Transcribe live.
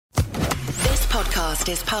podcast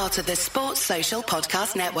is part of the Sports Social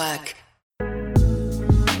Podcast Network.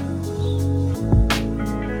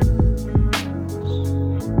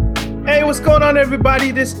 Hey, what's going on,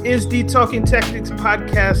 everybody? This is the Talking Tactics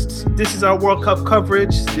podcast. This is our World Cup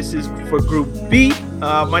coverage. This is for Group B.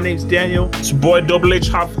 My name's Daniel. It's your boy Double H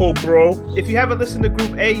Half Hope, bro. If you haven't listened to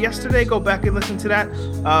Group A yesterday, go back and listen to that.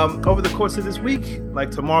 Over the course of this week,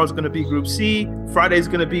 like tomorrow's going to be Group C, Friday's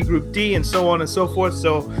going to be Group D, and so on and so forth.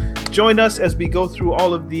 So join us as we go through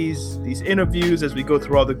all of these interviews, as we go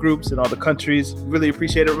through all the groups and all the countries. Really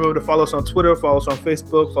appreciate it. Remember to follow us on Twitter, follow us on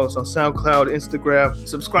Facebook, follow us on SoundCloud, Instagram.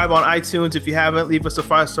 Subscribe on iTunes if you haven't. Leave us a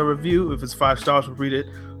 5-star review. If it's 5 stars, we'll read it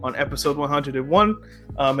on episode 101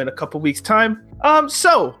 in a couple weeks' time.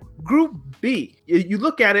 So Group B, you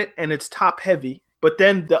look at it and it's top heavy, but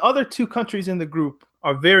then the other two countries in the group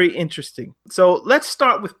are very interesting. So let's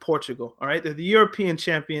start with Portugal. All right. They're the European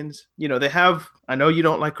champions. You know, they have, I know you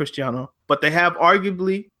don't like Cristiano, but they have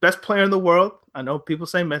arguably best player in the world. I know people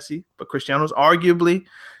say Messi, but Cristiano's arguably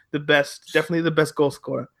the best, definitely the best goal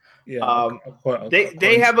scorer. Yeah.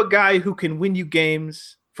 They have a guy who can win you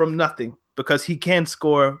games from nothing because he can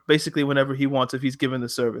score basically whenever he wants if he's given the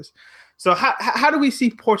service. So how do we see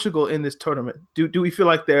Portugal in this tournament? Do we feel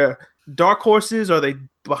like they're dark horses? Are they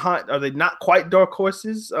behind? Are they not quite dark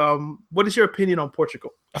horses? What is your opinion on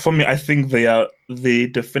Portugal? For me, I think they are the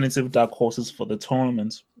definitive dark horses for the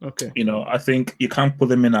tournament. Okay. You know, I think you can't put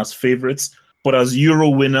them in as favorites, but as Euro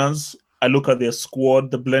winners, I look at their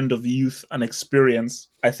squad, the blend of youth and experience.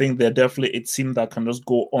 I think they're definitely a team that can just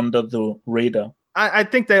go under the radar. I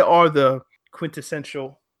think they are the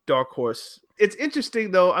quintessential dark horse. It's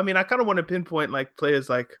interesting, though. I mean, I kind of want to pinpoint like players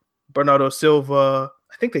like Bernardo Silva.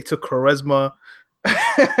 I think they took Quaresma.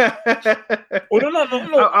 Oh,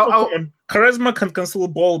 no. Quaresma can still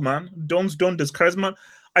ball, man. Don't diss Quaresma.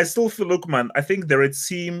 I still feel, look, man, I think they're a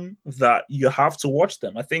team that you have to watch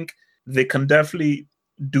them. I think they can definitely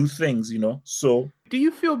do things, you know. So do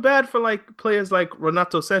you feel bad for like players like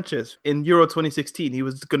Renato Sanchez in Euro 2016? He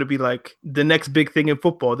was going to be like the next big thing in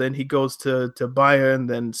football. Then he goes to Bayern,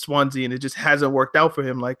 then Swansea, and it just hasn't worked out for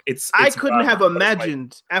him. Like I couldn't have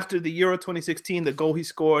imagined after the Euro 2016, the goal he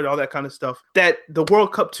scored, all that kind of stuff, that the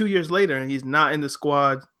World Cup 2 years later and he's not in the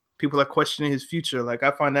squad. People are questioning his future. Like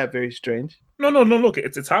I find that very strange. No. Look,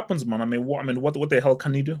 it happens, man. I mean, what the hell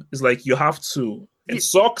can you do? It's like you have to. It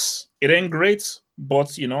sucks. It ain't great.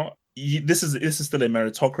 But, you know, this is still a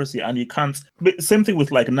meritocracy, and you can't. But same thing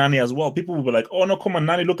with like Nani as well. People will be like, "Oh no, come on,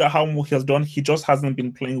 Nani! Look at how much he has done. He just hasn't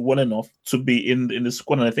been playing well enough to be in the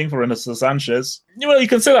squad." And I think for Renato Sanchez, you know, you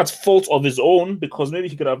can say that's fault of his own because maybe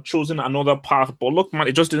he could have chosen another path. But look, man,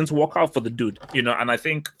 it just didn't work out for the dude, you know. And I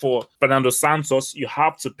think for Fernando Santos, you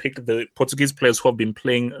have to pick the Portuguese players who have been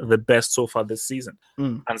playing the best so far this season.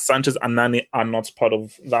 And Sanchez and Nani are not part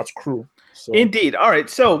of that crew. So. Indeed. All right.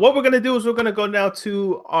 So what we're going to do is we're going to go now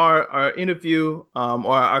to our interview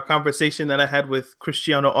or our conversation that I had with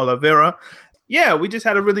Cristiano Oliveira. Yeah, we just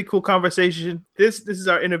had a really cool conversation. This is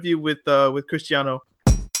our interview with Cristiano.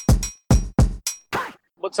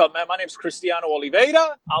 What's up, man? My name is Cristiano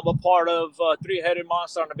Oliveira. I'm a part of Three-Headed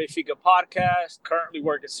Monster on the Benfica podcast. Currently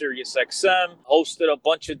work at SiriusXM. Hosted a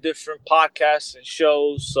bunch of different podcasts and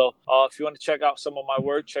shows. So if you want to check out some of my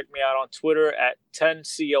work, check me out on Twitter at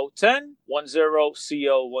 10CO10,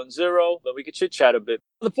 10CO10. Then we can chit-chat a bit.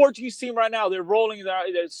 The Portuguese team right now, they're rolling.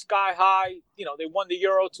 They're sky high. You know, they won the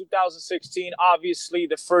Euro 2016. Obviously,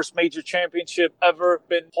 the first major championship ever.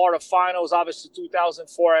 Been part of finals. Obviously,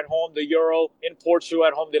 2004 at home. The Euro in Portugal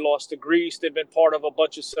at home. They lost to Greece. They've been part of a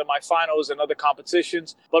bunch of semifinals and other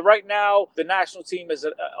competitions. But right now, the national team is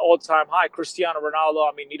at all-time high. Cristiano Ronaldo.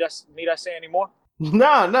 I mean, need I say any more?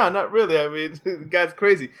 No, not really. I mean, the guy's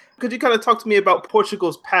crazy. Could you kind of talk to me about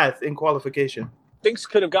Portugal's path in qualification? Things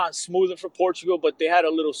could have gotten smoother for Portugal, but they had a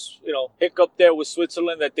little, hiccup there with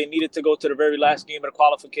Switzerland that they needed to go to the very last game of the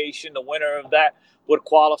qualification. The winner of that would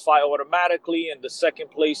qualify automatically, and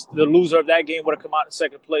the loser of that game would have come out in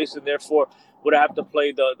second place, and therefore would have to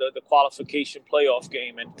play the qualification playoff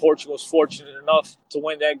game. And Portugal was fortunate enough to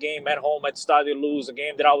win that game at home at Stadio Luz, a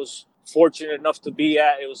game that I was fortunate enough to be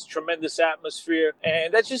at. It was tremendous atmosphere,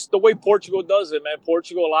 and that's just the way Portugal does it, man.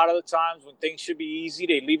 Portugal, a lot of the times when things should be easy,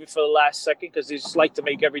 they leave it for the last second because they just like to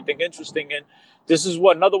make everything interesting. And this is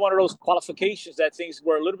another one of those qualifications that things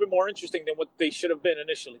were a little bit more interesting than what they should have been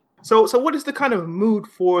initially. So what is the kind of mood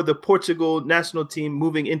for the Portugal national team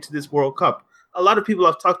moving into this World Cup? A lot of people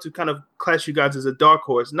I've talked to kind of class you guys as a dark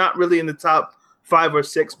horse, not really in the top 5 or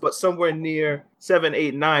 6, but somewhere near 7,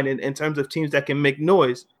 8, 9 in terms of teams that can make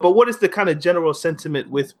noise. But what is the kind of general sentiment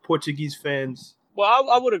with Portuguese fans Well,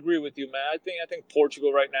 I would agree with you, man. I think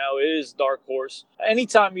Portugal right now is dark horse.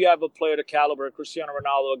 Anytime you have a player the caliber of Cristiano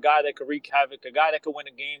Ronaldo, a guy that could wreak havoc, a guy that could win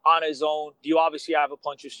a game on his own, you obviously have a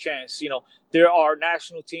puncher's chance. There are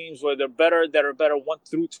national teams where that are better 1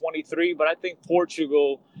 through 23, but I think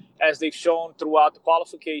Portugal, as they've shown throughout the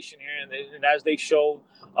qualification here, and as they showed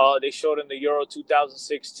in the Euro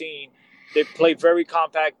 2016, they play very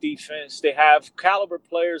compact defense. They have caliber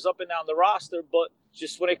players up and down the roster, but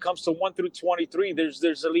just when it comes to 1 through 23,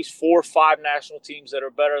 there's at least 4 or 5 national teams that are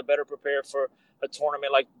better prepared for a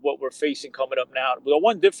tournament like what we're facing coming up now. The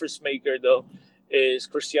one difference maker, though, is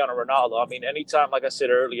Cristiano Ronaldo. I mean, anytime, like I said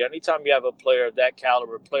earlier, anytime you have a player of that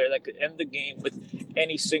caliber, a player that could end the game with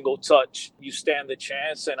any single touch, you stand the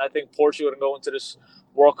chance. And I think Portugal can go into this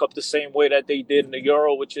World Cup the same way that they did in the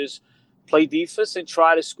Euro, which is play defense and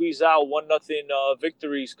try to squeeze out 1-0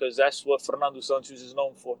 victories, because that's what Fernando Santos is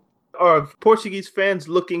known for. Are Portuguese fans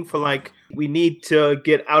looking for, like, we need to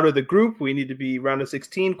get out of the group, we need to be round of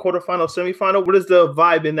 16, quarterfinal, semifinal? What is the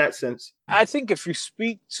vibe in that sense? I think if you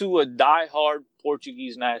speak to a diehard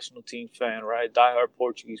Portuguese national team fan, right, diehard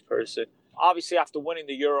Portuguese person, obviously after winning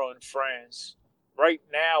the Euro in France, right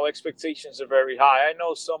now expectations are very high. I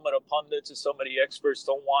know some of the pundits and some of the experts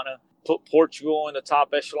don't want to put Portugal in the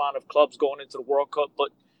top echelon of clubs going into the World Cup,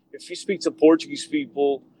 but if you speak to Portuguese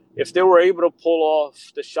people, if they were able to pull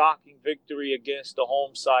off the shocking victory against the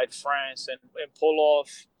home side, France, and pull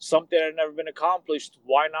off something that had never been accomplished,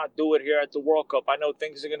 why not do it here at the World Cup? I know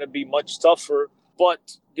things are going to be much tougher,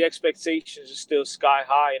 but the expectations are still sky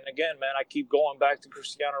high. And again, man, I keep going back to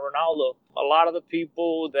Cristiano Ronaldo. A lot of the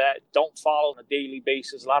people that don't follow on a daily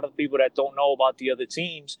basis, a lot of the people that don't know about the other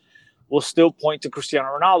teams, will still point to Cristiano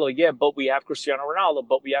Ronaldo. Yeah, but we have Cristiano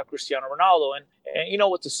Ronaldo. And you know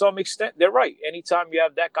what? To some extent, they're right. Anytime you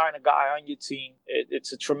have that kind of guy on your team,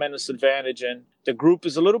 it's a tremendous advantage. And the group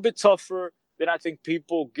is a little bit tougher than I think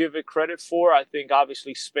people give it credit for. I think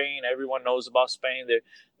obviously Spain, everyone knows about Spain.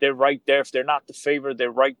 They're right there. If they're not the favorite,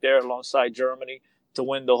 they're right there alongside Germany to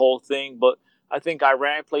win the whole thing. But I think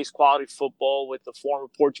Iran plays quality football with the former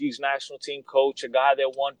Portuguese national team coach, a guy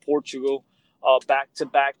that won Portugal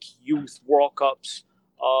back-to-back youth World Cups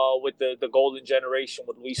with the golden generation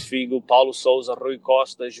with Luis Figo, Paulo Sousa, Rui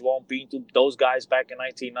Costa, João Pinto, those guys back in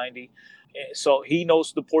 1990. So he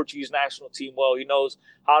knows the Portuguese national team well. He knows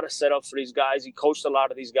how to set up for these guys. He coached a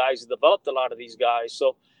lot of these guys. He developed a lot of these guys.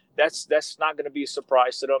 So that's not going to be a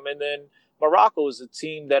surprise to them. And then Morocco is a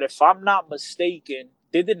team that, if I'm not mistaken,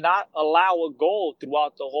 they did not allow a goal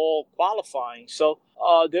throughout the whole qualifying. So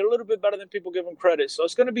they're a little bit better than people give them credit. So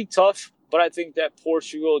it's going to be tough, but I think that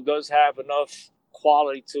Portugal does have enough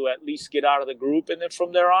quality to at least get out of the group. And then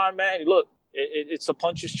from there on, man, look, it's a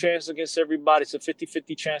puncher's chance against everybody. It's a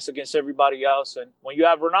 50-50 chance against everybody else. And when you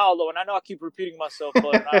have Ronaldo, and I know I keep repeating myself,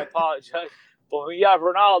 but I apologize, but when you have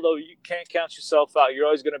Ronaldo, you can't count yourself out. You're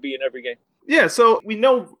always going to be in every game. Yeah, so we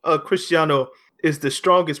know Cristiano is the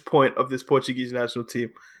strongest point of this Portuguese national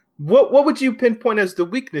team. What would you pinpoint as the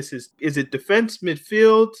weaknesses? Is it defense,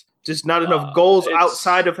 midfield, just not enough goals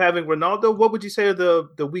outside of having Ronaldo? What would you say are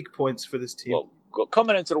the weak points for this team? Well,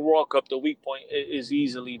 coming into the World Cup, the weak point is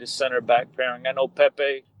easily the center back pairing. I know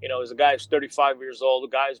Pepe, is a guy who's 35 years old.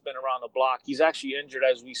 The guy who's been around the block. He's actually injured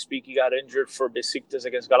as we speak. He got injured for Besiktas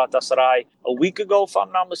against Galatasaray a week ago, if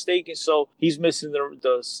I'm not mistaken. So he's missing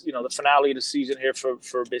the finale of the season here for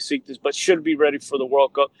Besiktas, but should be ready for the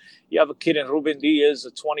World Cup. You have a kid in Ruben Diaz,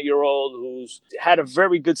 a 20-year-old who's had a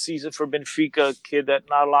very good season for Benfica, a kid that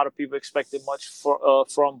not a lot of people expected much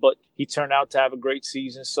from, but he turned out to have a great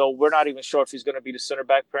season. So we're not even sure if he's going to be the center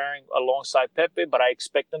back pairing alongside Pepe, but I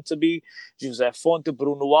expect him to be. José Fonte,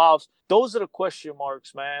 Bruno Alves. Those are the question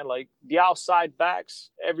marks, man. Like the outside backs,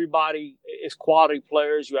 everybody is quality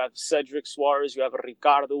players. You have Cedric Soares, you have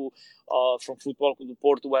Ricardo from Futebol Clube do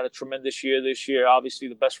Porto, who had a tremendous year this year. Obviously,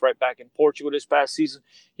 the best right back in Portugal this past season.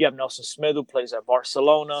 You have Nelson Smith, who plays at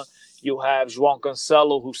Barcelona. You have João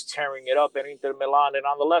Cancelo, who's tearing it up at Inter Milan. And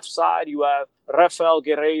on the left side, you have Rafael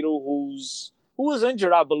Guerreiro, who was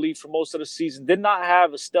injured, I believe, for most of the season. Did not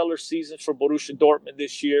have a stellar season for Borussia Dortmund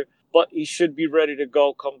this year, but he should be ready to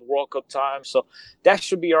go come the World Cup time. So that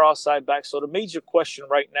should be our outside back. So the major question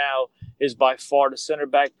right now is by far the center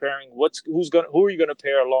back pairing. Who are you going to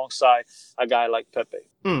pair alongside a guy like Pepe?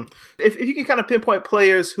 If you can kind of pinpoint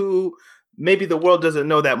players who maybe the world doesn't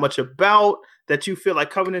know that much about, that you feel like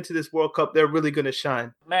coming into this World Cup, they're really going to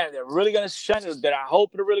shine. Man, they're really going to shine. That I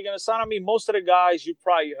hope they're really going to shine. I mean, most of the guys you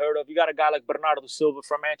probably heard of. You got a guy like Bernardo Silva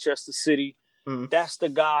from Manchester City. That's the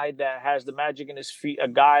guy that has the magic in his feet, a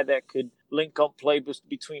guy that could link up play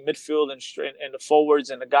between midfield and the forwards,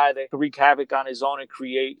 and a guy that can wreak havoc on his own and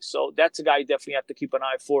create. So that's a guy you definitely have to keep an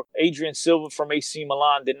eye for. Adrian Silva from AC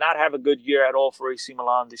Milan did not have a good year at all for AC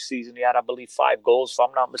Milan this season. He had, I believe, 5 goals, if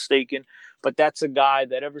I'm not mistaken. But that's a guy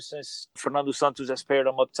that ever since Fernando Santos has paired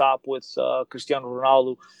him up top with Cristiano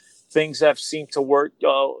Ronaldo, things have seemed to worked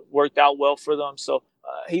out well for them. So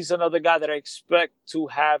he's another guy that I expect to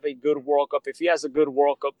have a good World Cup. If he has a good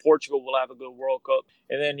World Cup, Portugal will have a good World Cup.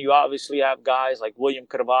 And then you obviously have guys like William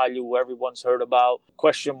Carvalho, who everyone's heard about.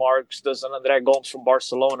 Question marks. Does André Gomes from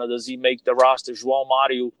Barcelona, does he make the roster? João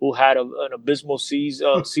Mario, who had an abysmal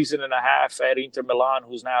season and a half at Inter Milan,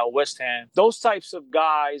 who's now at West Ham. Those types of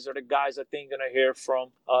guys are the guys I think going to hear from.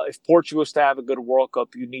 If Portugal is to have a good World Cup,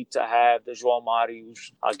 you need to have the João Mario.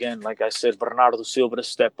 Again, like I said, Bernardo Silva to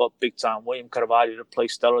step up big time. William Carvalho to play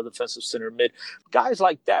stellar defensive center mid. Guys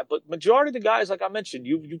like that. But majority of the guys, like I mentioned,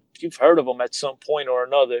 you've heard of them at some point or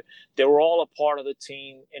another. They were all a part of the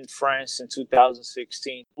team in France in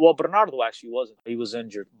 2016. Well, Bernardo actually wasn't. He was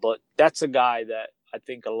injured. But that's a guy that I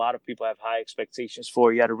think a lot of people have high expectations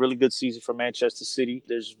for. He had a really good season for Manchester City.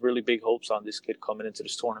 There's really big hopes on this kid coming into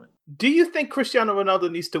this tournament. Do you think Cristiano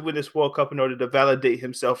Ronaldo needs to win this World Cup in order to validate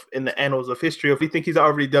himself in the annals of history, or do you think he's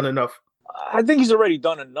already done enough? I think he's already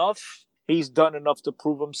done enough. He's done enough to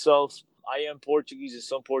prove himself. I am Portuguese, and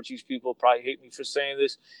some Portuguese people probably hate me for saying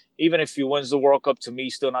this. Even if he wins the World Cup, to me,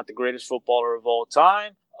 he's still not the greatest footballer of all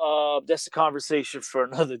time. That's a conversation for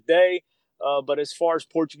another day. But as far as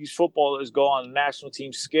Portuguese footballers go on the national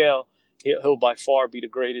team scale, he'll by far be the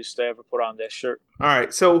greatest to ever put on that shirt. All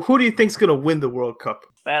right. So who do you think's going to win the World Cup?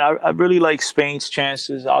 Man, I really like Spain's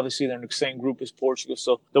chances. Obviously, they're in the same group as Portugal.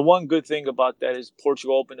 So the one good thing about that is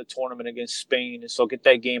Portugal opened the tournament against Spain. And so get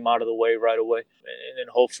that game out of the way right away. And then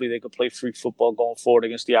hopefully they could play free football going forward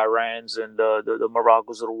against the Irans and the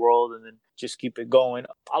Moroccos of the world, and then just keep it going.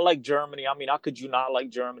 I like Germany. I mean, how could you not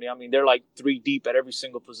like Germany? I mean, they're like 3 deep at every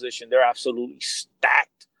single position. They're absolutely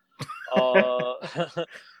stacked.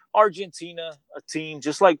 Argentina, a team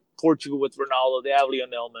just like Portugal with Ronaldo, they have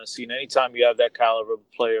Lionel Messi. And anytime you have that caliber of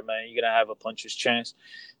a player, man, you're going to have a puncher's chance.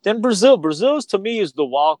 Then Brazil. Brazil's, to me, is the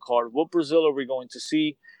wild card. What Brazil are we going to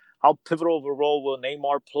see? How pivotal of a role will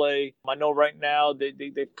Neymar play? I know right now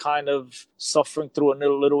they're kind of suffering through a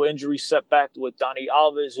little injury setback with Dani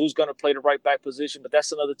Alves, who's going to play the right back position. But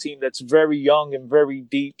that's another team that's very young and very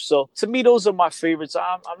deep. So to me, those are my favorites.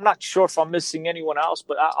 I'm not sure if I'm missing anyone else,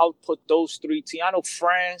 but I'll put those 3 teams. I know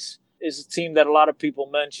France is a team that a lot of people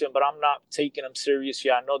mention, but I'm not taking them serious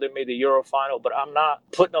yet. I know they made the Euro final, but I'm not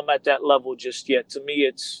putting them at that level just yet. To me,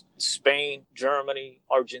 it's Spain, Germany,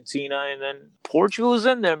 Argentina, and then Portugal is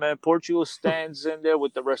in there, man. Portugal stands in there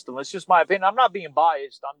with the rest of them. It's just my opinion. I'm not being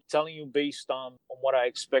biased. I'm telling you based on what I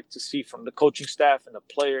expect to see from the coaching staff and the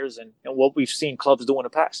players and what we've seen clubs do in the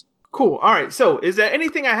past. Cool. All right. So is there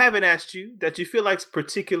anything I haven't asked you that you feel like is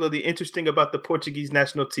particularly interesting about the Portuguese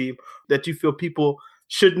national team that you feel people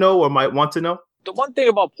should know or might want to know? The one thing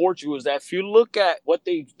about Portugal is that if you look at what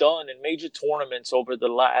they've done in major tournaments over the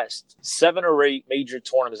last 7 or 8 major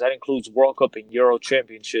tournaments, that includes World Cup and Euro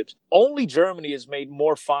championships, only Germany has made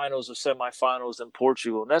more finals or semifinals than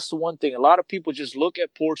Portugal. And that's the one thing. A lot of people just look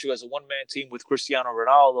at Portugal as a one-man team with Cristiano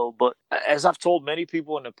Ronaldo. But as I've told many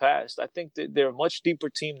people in the past, I think that they're a much deeper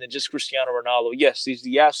team than just Cristiano Ronaldo. Yes, he's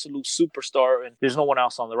the absolute superstar, and there's no one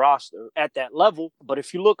else on the roster at that level. But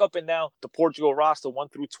if you look up and down the Portugal roster 1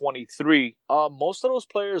 through 23, most of those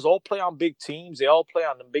players all play on big teams. They all play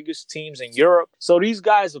on the biggest teams in Europe. So these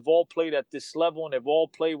guys have all played at this level, and they've all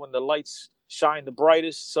played when the lights shine the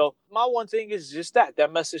brightest. So my one thing is just that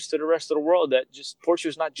message to the rest of the world that just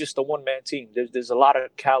Portugal's not just a one-man team. There's a lot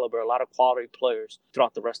of caliber, a lot of quality players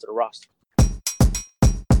throughout the rest of the roster.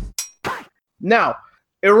 Now,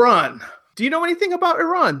 Iran. Do you know anything about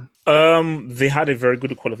Iran? They had a very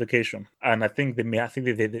good qualification, and I think they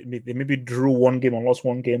maybe drew 1 game and lost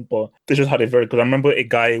 1 game, but they just had a very good. I remember a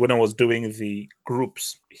guy when I was doing the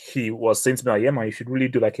groups, he was saying to me, "Yeah, man, you should really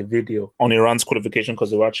do like a video on Iran's qualification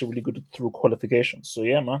because they were actually really good through qualification." So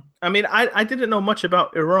yeah, man. I mean, I didn't know much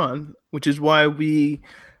about Iran, which is why we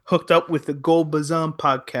hooked up with the Golbazan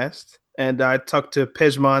podcast, and I talked to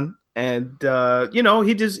Pejman. And,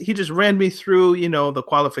 he just ran me through, the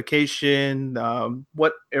qualification,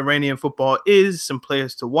 what Iranian football is, some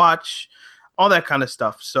players to watch, all that kind of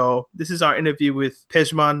stuff. So this is our interview with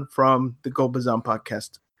Pejman from the Golbazan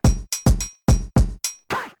podcast.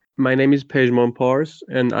 My name is Pejman Pars,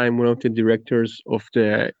 and I'm one of the directors of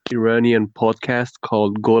the Iranian podcast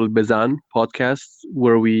called Golbazan Podcast,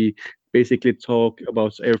 where we basically talk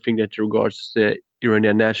about everything that regards the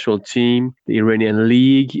Iranian national team, the Iranian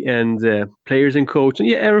league, and players and coach,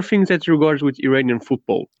 and everything that regards with Iranian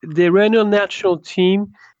football. The Iranian national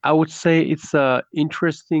team, I would say it's a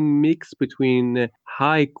interesting mix between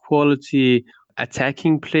high quality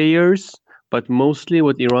attacking players, but mostly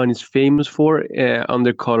what Iran is famous for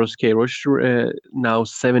under Carlos Queiroz, now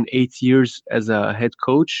 7-8 years as a head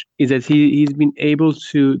coach, is that he's been able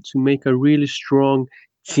to make a really strong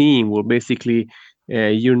team where basically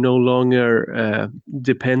you're no longer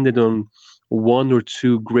dependent on one or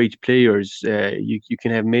two great players. You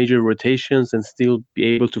can have major rotations and still be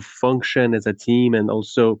able to function as a team and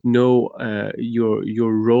also know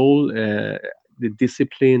your role, the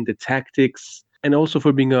discipline, the tactics. And also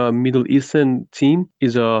for being a Middle Eastern team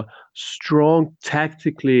is a strong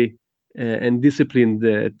tactically and disciplined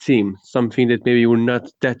team, something that maybe we're not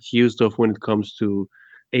that used of when it comes to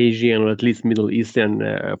Asian or at least Middle Eastern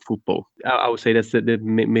football. I would say that's the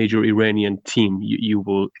major Iranian team you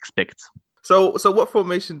will expect. So what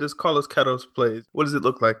formation does Carlos Queiroz play? What does it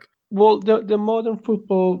look like? Well, the modern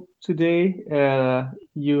football today,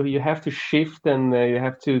 you have to shift and you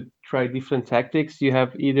have to try different tactics. You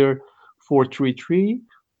have either 4-3-3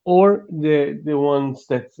 or the ones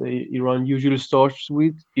that Iran usually starts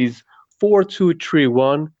with is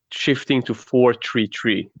 4-2-3-1, shifting to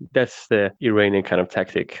 4-3-3. That's the Iranian kind of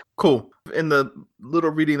tactic. Cool. In the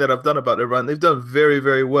little reading that I've done about Iran, they've done very,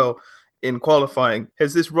 very well in qualifying.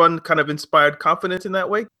 Has this run kind of inspired confidence in that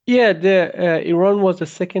way? Yeah, Iran was the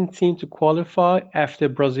second team to qualify after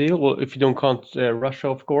Brazil. Well, if you don't count Russia,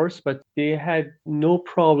 of course, but they had no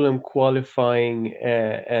problem qualifying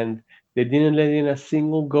and they didn't let in a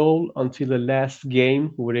single goal until the last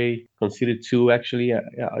game where they conceded two, actually,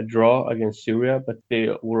 a draw against Syria, but they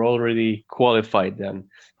were already qualified then.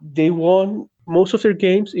 They won most of their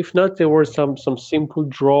games. If not, there were some simple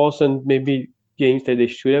draws and maybe games that they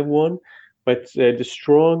should have won. But the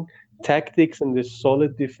strong tactics and the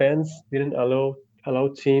solid defense didn't allow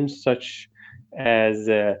teams such as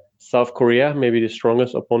South Korea, maybe the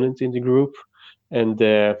strongest opponent in the group, and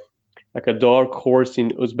like a dark horse in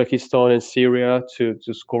Uzbekistan and Syria to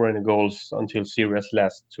score any goals until Syria's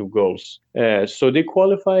last two goals. So they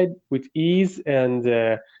qualified with ease and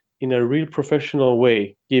in a real professional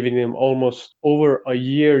way, giving them almost over a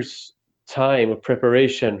year's time of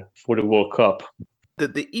preparation for the World Cup.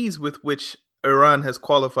 The ease with which Iran has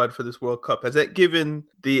qualified for this World Cup, has that given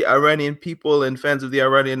the Iranian people and fans of the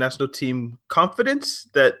Iranian national team confidence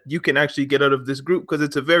that you can actually get out of this group? Because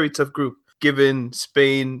it's a very tough group, given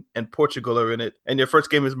Spain and Portugal are in it, and your first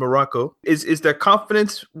game is Morocco. Is there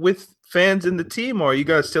confidence with fans in the team, or are you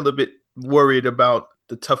guys still a bit worried about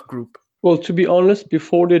the tough group? Well, to be honest,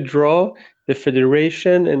 before the draw, the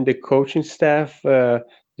federation and the coaching staff,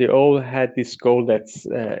 they all had this goal that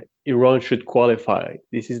Iran should qualify.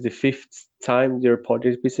 This is the fifth time they're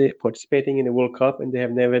participating in the World Cup, and they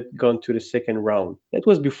have never gone to the second round. That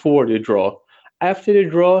was before the draw. After the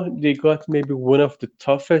draw, they got maybe one of the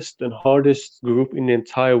toughest and hardest group in the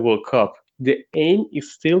entire World Cup. The aim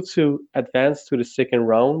is still to advance to the second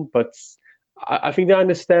round, but I think they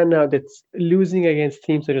understand now that losing against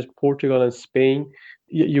teams such as Portugal and Spain,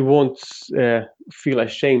 you won't feel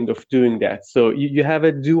ashamed of doing that. So you have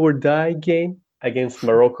a do or die game against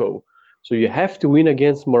Morocco. So you have to win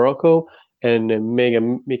against Morocco and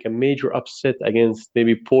make a major upset against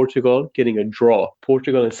maybe Portugal, getting a draw.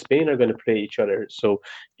 Portugal and Spain are going to play each other. So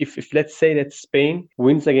if let's say that Spain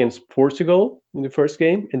wins against Portugal in the first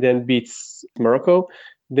game and then beats Morocco,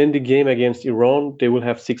 then the game against Iran, they will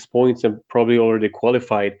have 6 points and probably already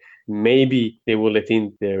qualified. Maybe they will let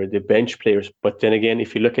in the bench players. But then again,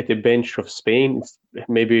 if you look at the bench of Spain, it's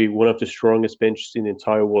maybe one of the strongest benches in the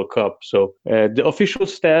entire World Cup. So the official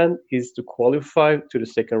stand is to qualify to the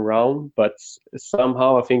second round. But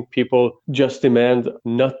somehow I think people just demand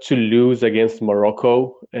not to lose against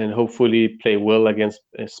Morocco and hopefully play well against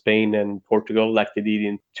Spain and Portugal like they did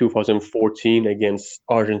in 2014 against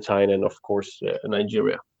Argentina and, of course,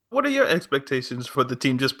 Nigeria. What are your expectations for the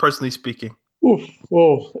team, just personally speaking?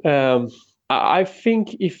 I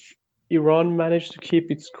think if Iran managed to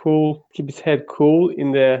keep its head cool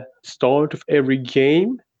in the start of every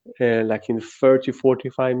game, like in 30,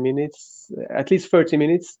 45 minutes, at least 30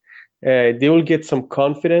 minutes, they will get some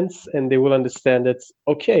confidence and they will understand that,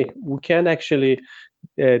 okay, we can actually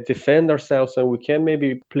defend ourselves and we can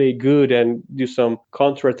maybe play good and do some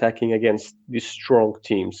counterattacking against these strong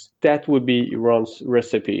teams. That would be Iran's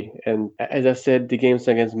recipe. And as I said, the games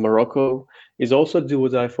against Morocco is also do or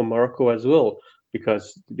die for Morocco as well,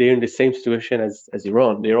 because they're in the same situation as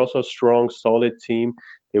Iran. They're also a strong, solid team.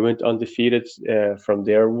 They went undefeated from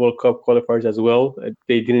their World Cup qualifiers as well.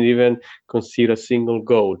 They didn't even concede a single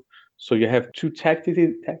goal. So you have two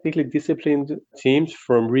tactically disciplined teams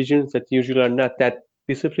from regions that usually are not that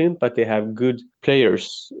disciplined, but they have good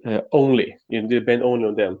players only. You depend only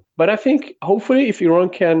on them. But I think hopefully if Iran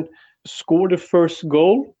can score the first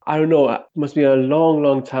goal, I don't know, it must be a long,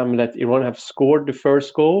 long time that Iran have scored the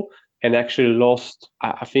first goal and actually lost.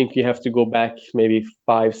 I think you have to go back maybe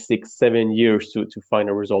 5, 6, 7 years to find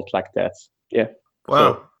a result like that. Yeah.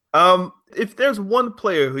 Wow. If there's one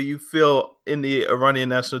player who you feel in the Iranian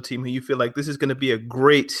national team who you feel like this is going to be a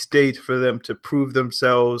great stage for them to prove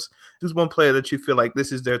themselves, who's one player that you feel like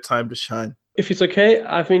this is their time to shine? If it's okay,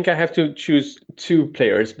 I think I have to choose two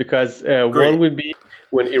players because one would be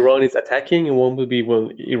when Iran is attacking and one will be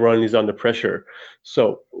when Iran is under pressure.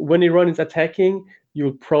 So when Iran is attacking,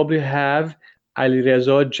 you'll probably have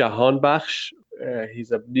Alireza Jahanbakhsh.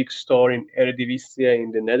 He's a big star in Eredivisie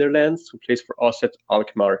in the Netherlands who plays for AZ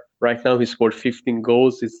Alkmaar. Right now he scored 15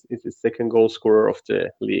 goals. He's the second goal scorer of the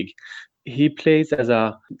league. He plays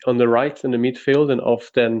on the right in the midfield and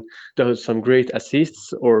often does some great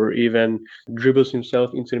assists or even dribbles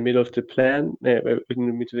himself into the middle of the plane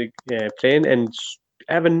and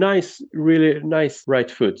have a really nice right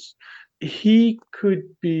foot. He could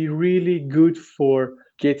be really good for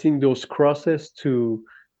getting those crosses to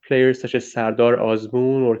players such as Sardar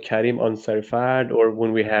Azmoun or Karim Ansarifard, or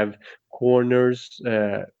when we have corners,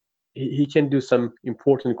 he can do some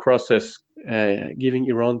important crosses, giving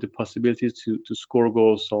Iran the possibility to score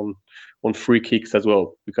goals on free kicks as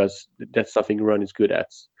well, because that's something Iran is good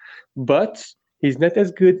at. But he's not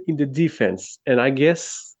as good in the defense, and I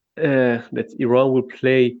guess that Iran will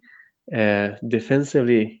play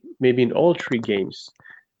defensively maybe in all three games.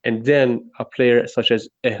 And then a player such as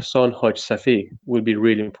Ehsan Hajsafi will be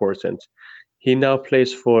really important. He now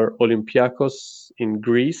plays for Olympiacos in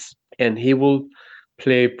Greece, and he will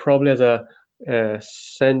play probably as a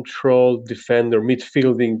central defender,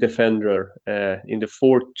 midfielding defender in the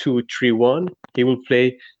 4-2-3-1. He will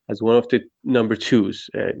play as one of the number twos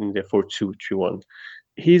in the 4-2-3-1.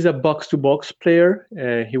 He's a box-to-box player.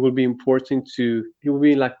 He will be he will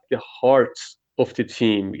be like the heart of the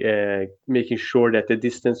team, making sure that the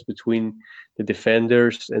distance between the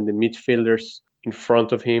defenders and the midfielders in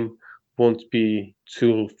front of him won't be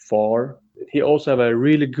too far. He also have a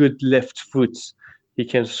really good left foot. He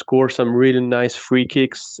can score some really nice free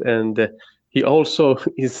kicks, and he also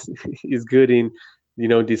is good in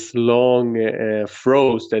these long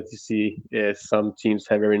throws that you see some teams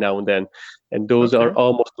have every now and then, and those are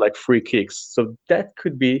almost like free kicks. So that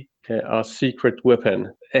could be a secret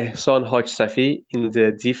weapon. Ehsan Hajsafi in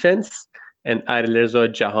the defense and Alireza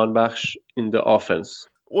Jahanbakhsh in the offense.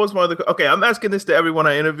 What's one of the? Okay, I'm asking this to everyone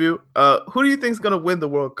I interview. Who do you think is going to win the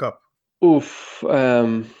World Cup? Oof,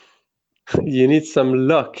 you need some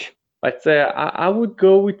luck. But I would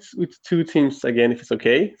go with two teams again, if it's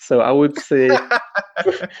okay. So I would say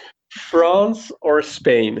France or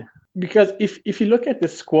Spain. Because if you look at the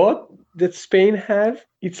squad that Spain have,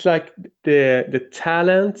 it's like the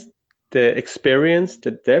talent, the experience,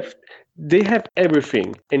 the depth. They have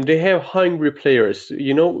everything, and they have hungry players.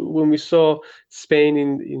 When we saw Spain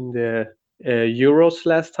in the Euros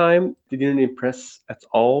last time, they didn't impress at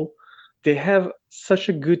all. They have such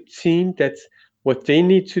a good team that what they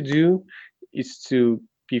need to do is to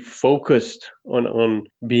be focused on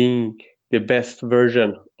being the best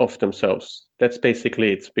version of themselves. That's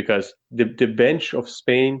basically it, because the bench of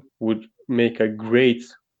Spain would make a great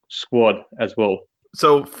squad as well.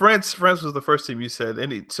 So France was the first team you said.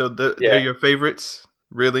 They're your favorites,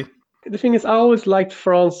 really? The thing is, I always liked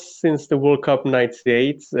France since the World Cup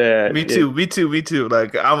 '98. Me too.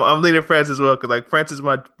 Like I'm leading France as well, because France is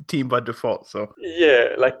my team by default. So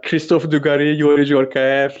yeah, like Christophe Dugarry, Yuri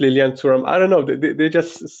Djorkaeff, Lilian Thuram. I don't know. They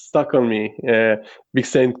just stuck on me.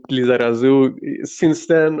 Vicente Lizarazu. Since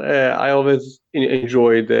then, I always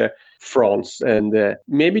enjoyed France, and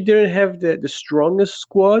maybe they don't have the strongest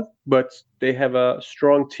squad, but they have a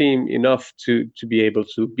strong team enough to be able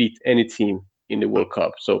to beat any team in the World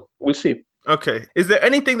Cup. So we'll see. Okay. Is there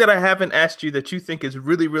anything that I haven't asked you that you think is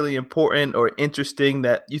really, really important or interesting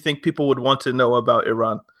that you think people would want to know about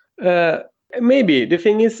Iran? Maybe. The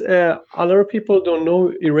thing is, a lot of people don't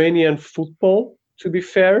know Iranian football, to be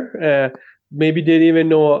fair. Maybe they didn't even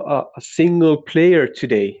know a single player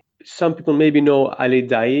today. Some people maybe know Ali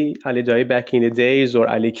Daei back in the days, or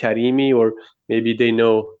Ali Karimi, or maybe they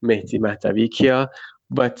know Mehdi Mahdavikia.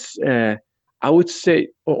 But I would say,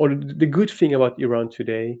 or the good thing about Iran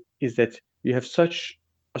today is that you have such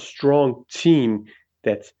a strong team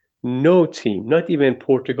that no team, not even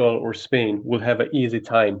Portugal or Spain, will have an easy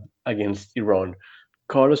time against Iran.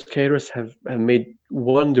 Carlos Queiroz have made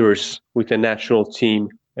wonders with the national team,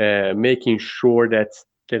 making sure that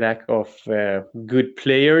the lack of good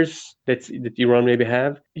players that Iran maybe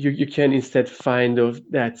have. You can instead find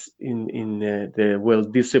that in the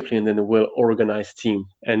well-disciplined and the well-organized team.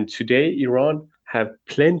 And today, Iran have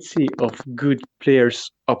plenty of good players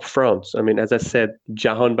up front. I mean, as I said,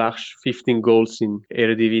 Jahan Bakhsh, 15 goals in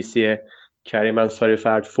Eredivisie. Karim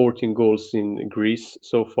Ansarifard, 14 goals in Greece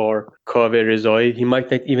so far. Kaveh Rezai, he might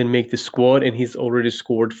not even make the squad, and he's already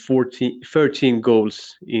scored 13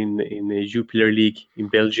 goals in the Jupiler League in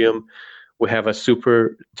Belgium. We have a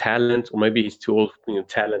super talent, or maybe he's too old,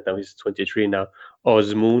 talent now. He's 23 now.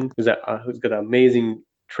 Azmoun, who's got an amazing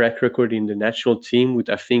track record in the national team with,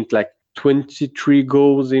 I think, like 23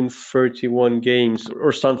 goals in 31 games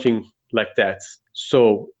or something like that.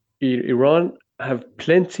 So Iran have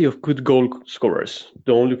plenty of good goal scorers.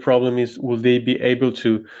 The only problem is, will they be able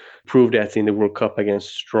to prove that in the World Cup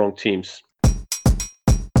against strong teams?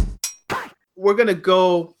 We're going to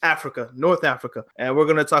go North Africa, and we're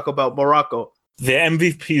going to talk about Morocco. Their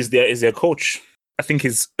MVP is their coach. I think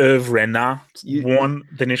it's Hervé Renard. Won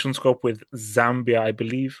the Nations Cup with Zambia, I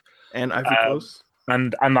believe. And Ivory Coast.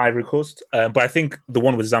 And Ivory Coast. But I think the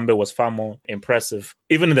one with Zambia was far more impressive.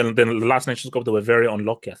 Even in the last Nations Cup, they were very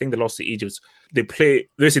unlucky. I think they lost to Egypt.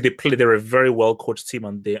 They're a very well coached team,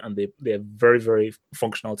 and they're very, very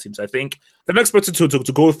functional teams. I think the next person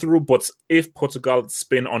to go through, but if Portugal,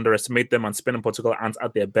 Spain underestimate them, and Spain and Portugal aren't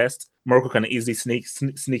at their best, Morocco can easily sneak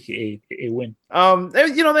a win.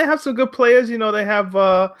 They have some good players. They have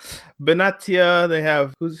Benatia. They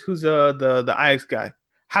have who's the Ajax guy.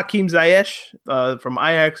 Hakim Ziyech from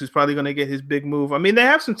Ajax is probably going to get his big move. I mean, they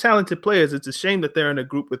have some talented players. It's a shame that they're in a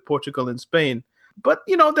group with Portugal and Spain. But,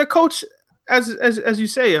 their coach, as you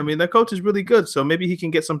say, I mean, their coach is really good. So maybe he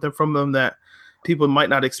can get something from them that people might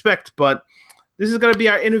not expect. But this is going to be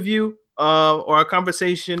our interview or our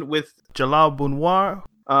conversation with Jalal Bounwar,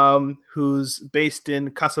 who's based in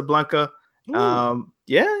Casablanca.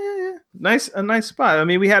 A nice spot. I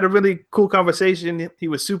mean, we had a really cool conversation. He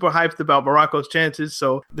was super hyped about Morocco's chances.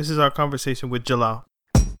 So this is our conversation with Jalal.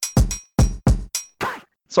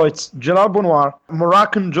 So it's Jalal Bounwar,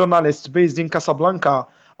 Moroccan journalist based in Casablanca.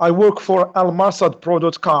 I work for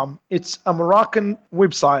almarsadpro.com. It's a Moroccan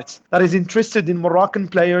website that is interested in Moroccan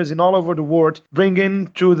players in all over the world, bringing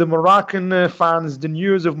to the Moroccan fans the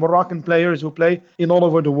news of Moroccan players who play in all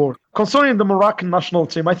over the world. Concerning the Moroccan national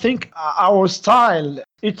team, I think our style,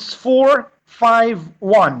 it's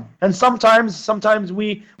 4-5-1, and sometimes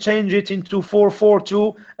we change it into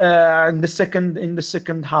 4-4-2 in the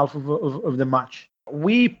second half of the match.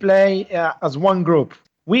 We play as one group.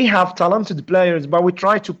 We have talented players, but we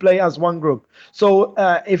try to play as one group. So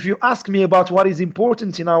if you ask me about what is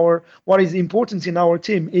important in our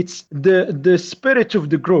team, it's the spirit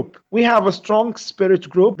of the group. We have a strong spirit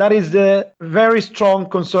group that is very strong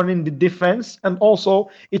concerning the defense, and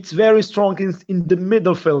also it's very strong in the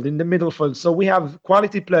midfield. So we have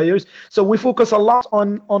quality players. So we focus a lot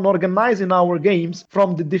on organizing our games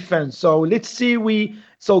from the defense. So let's see,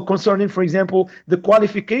 concerning, for example, the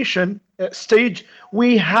qualification stage,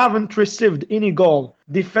 we haven't received any goal.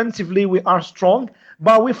 Defensively, we are strong,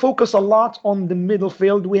 but we focus a lot on the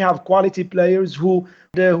midfield. We have quality players who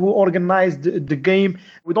organize the game.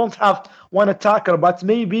 We don't have one attacker, but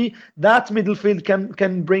maybe that midfield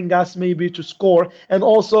can bring us maybe to score. And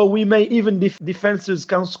also, we may even defenses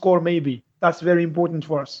can score maybe. That's very important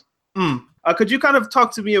for us. Could you kind of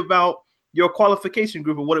talk to me about your qualification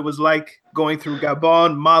group and what it was like going through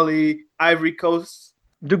Gabon, Mali, Ivory Coast?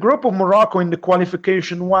 The group of Morocco in the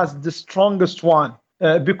qualification was the strongest one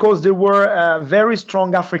because there were very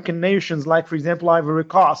strong African nations, like, for example, Ivory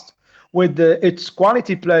Coast, with its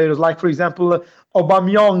quality players, like, for example,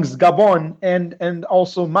 Aubameyang's Gabon and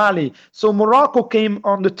also Mali. So Morocco came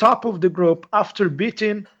on the top of the group after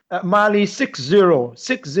beating Mali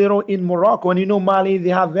 6-0 in Morocco. And Mali, they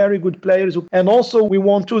have very good players. And also we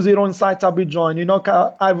won 2-0 inside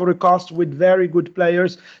Abidjan, Ivory Coast with very good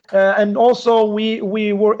players. And also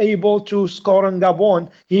we were able to score on Gabon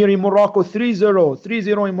here in Morocco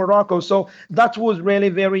 3-0 in Morocco. So that was really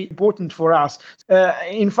very important for us.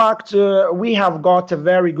 In fact, we have got a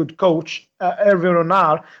very good coach, Hervé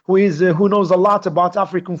Renard, who knows a lot about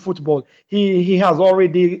African football. He has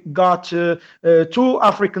already got 2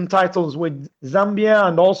 African titles with Zambia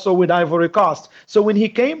and also with Ivory Coast. So when he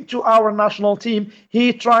came to our national team,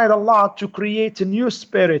 he tried a lot to create a new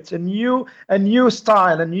spirit, a new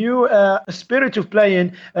style, a new spirit of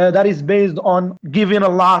playing that is based on giving a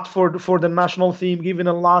lot for the national team, giving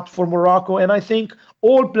a lot for Morocco. And I think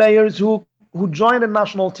all players who join the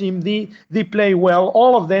national team, they play well.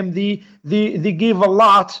 All of them, they give a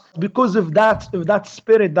lot because of that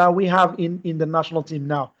spirit that we have in the national team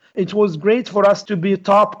now. It was great for us to be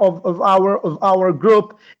top of our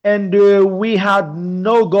group, and we had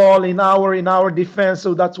no goal in our defense,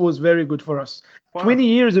 so that was very good for us. Wow. 20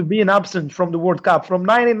 years of being absent from the World Cup. From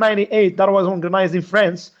 1998, that was organized in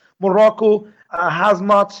France. Morocco has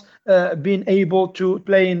not been able to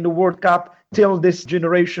play in the World Cup till this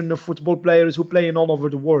generation of football players who play in all over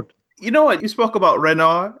the world. You know what? You spoke about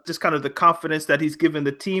Renard, just kind of the confidence that he's given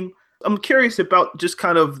the team. I'm curious about just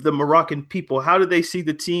kind of the Moroccan people. How do they see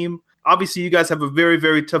the team? Obviously, you guys have a very,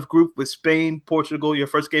 very tough group with Spain, Portugal. Your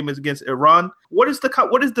first game is against Iran. What is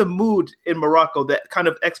the mood in Morocco, that kind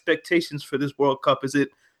of expectations for this World Cup? Is it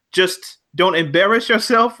just don't embarrass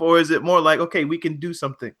yourself, or is it more like, okay, we can do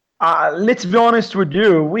something? Let's be honest with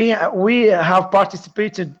you. We have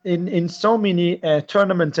participated in so many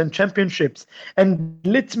tournaments and championships. And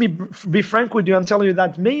let me be frank with you and tell you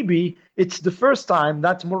that maybe it's the first time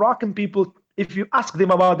that Moroccan people, if you ask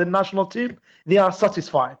them about the national team, they are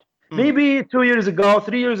satisfied. Maybe 2 years ago,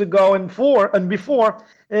 3 years ago, and before,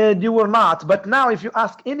 they were not. But now, if you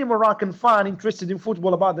ask any Moroccan fan interested in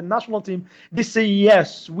football about the national team, they say,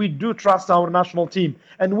 yes, we do trust our national team.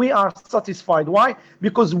 And we are satisfied. Why?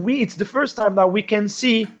 Because it's the first time that we can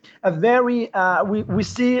see we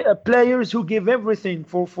see players who give everything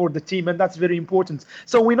for the team, and that's very important.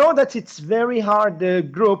 So we know that it's very hard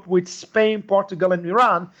group with Spain, Portugal, and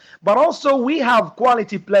Iran, but also we have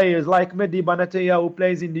quality players like Mehdi Banatia, who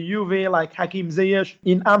plays in the Juve, like Hakim Ziyech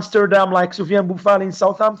in Amsterdam, like Soufiane Boufal in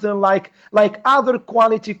Southampton, like other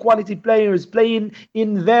quality players playing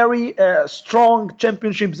in very strong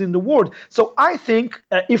championships in the world. So I think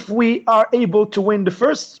if we are able to win the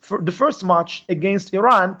first match against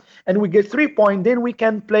Iran, and we get 3 points, then we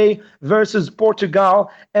can play versus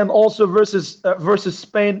Portugal and also versus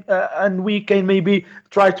Spain, and we can maybe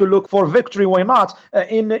try to look for victory. Why not?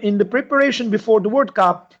 In the preparation before the World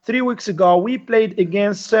Cup 3 weeks ago, we played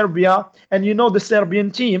against Serbia, and you know the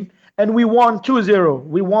Serbian team, and we won 2-0.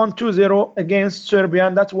 We won 2-0 against Serbia,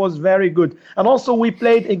 and that was very good. And also we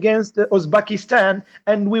played against Uzbekistan,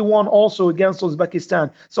 and we won also against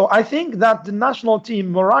Uzbekistan. So I think that the national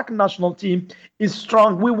team, Moroccan national team, is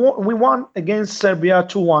strong. We won against Serbia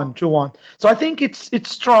 2-1. So I think it's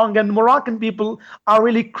strong, and Moroccan people are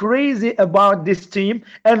really crazy about this team.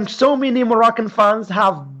 And so many Moroccan fans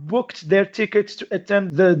have booked their tickets to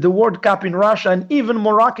attend the World Cup in Russia, and even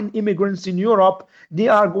Moroccan immigrants in Europe, they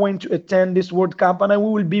are going to attend this World Cup, and we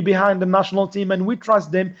will be behind the national team, and we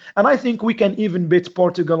trust them. And I think we can even beat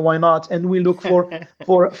Portugal. Why not? And we look for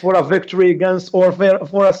a victory against, or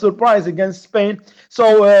for a surprise against Spain.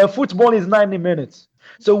 So football is 90 minutes.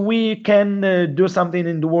 So we can do something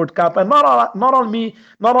in the World Cup. And not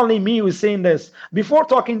only me who's saying this. Before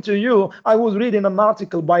talking to you, I was reading an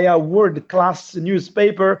article by a world-class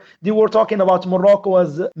newspaper. They were talking about Morocco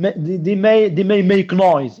as they may make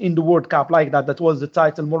noise in the World Cup, like that. That was the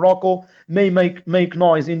title. Morocco may make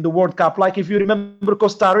noise in the World Cup. Like if you remember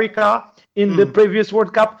Costa Rica in the previous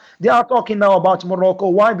World Cup, they are talking now about Morocco.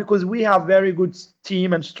 Why? Because we have very good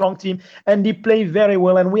team and strong team, and they play very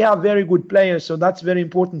well, and we have very good players, so that's very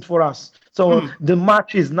important for us. So the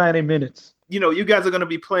match is 90 minutes. You know, you guys are going to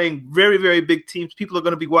be playing very, very big teams. People are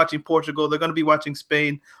going to be watching Portugal. They're going to be watching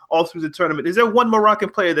Spain all through the tournament. Is there one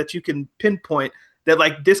Moroccan player that you can pinpoint that,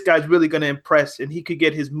 like, this guy's really going to impress, and he could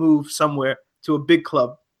get his move somewhere to a big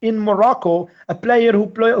club? In Morocco, a player who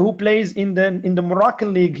plays in the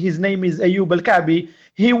Moroccan league, his name is Ayoub El-Kaabi.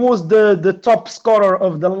 He was the top scorer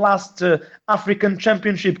of the last African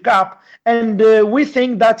Championship Cup, and we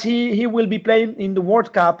think that he will be playing in the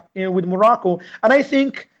World Cup with Morocco, and I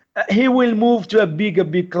think he will move to a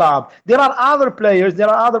big club. There are other players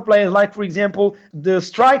like, for example, the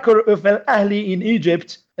striker of Al Ahly in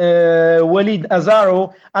Egypt, Walid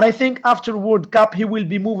Azaro, and I think after World Cup he will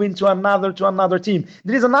be moving to another team.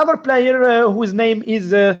 There is another player whose name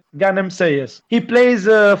is Ghanem Sayes. He plays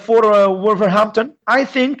for Wolverhampton. I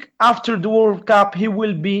think after the World Cup he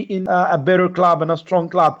will be in a better club and a strong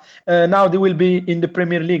club. Now they will be in the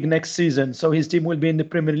Premier League next season, so his team will be in the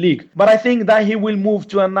Premier League. But I think that he will move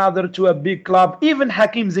to a big club. Even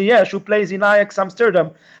Hakim Ziyech, who plays in Ajax Amsterdam,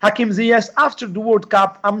 Hakim Ziyech after the World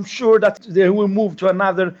Cup, I'm sure that they will move to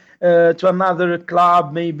another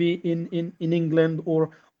club, maybe in England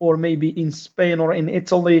or maybe in Spain or in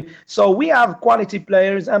Italy. So we have quality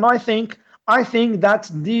players, and I think that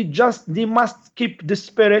they must keep the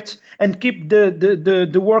spirit and keep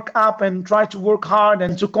the work up and try to work hard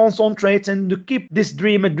and to concentrate and to keep this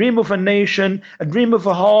dream, a dream of a nation, a dream of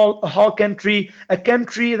a whole country, a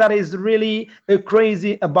country that is really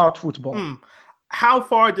crazy about football. How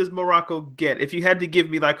far does Morocco get? If you had to give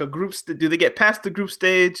me like a group, do they get past the group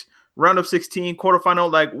stage, round of 16,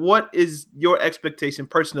 quarterfinal? Like, what is your expectation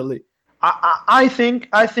personally? I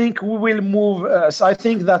think we will move. So I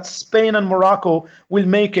think that Spain and Morocco will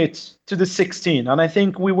make it to the 16, and I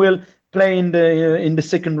think we will play in the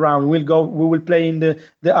second round. We will play in the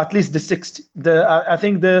at least the sixth. I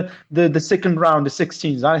think the second round, the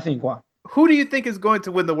 16s. I think one. Who do you think is going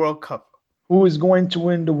to win the World Cup? Who is going to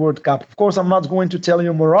win the World Cup? Of course, I'm not going to tell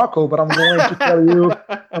you Morocco, but I'm going to tell you.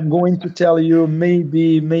 I'm going to tell you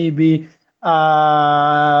maybe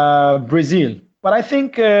Brazil. But I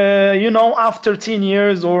think after 10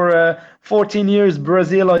 years or 14 years,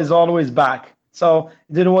 Brazil is always back. So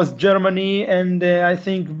there was Germany, and I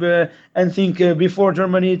think before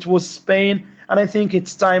Germany it was Spain, and I think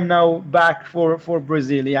it's time now back for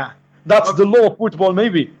Brazil. Yeah, that's the law of football,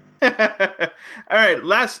 maybe. All right,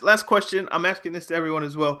 last question. I'm asking this to everyone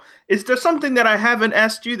as well. Is there something that I haven't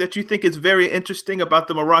asked you that you think is very interesting about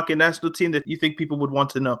the Moroccan national team that you think people would want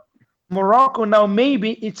to know? Morocco now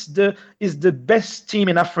maybe is the best team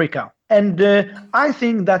in Africa, and I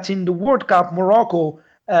think that in the World Cup Morocco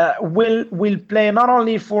will play not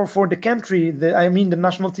only for the country. The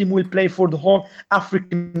national team will play for the whole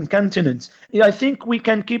African continent. I think we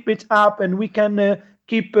can keep it up, and we can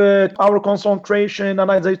keep our concentration,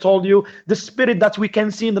 and as I told you, the spirit that we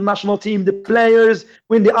can see in the national team, the players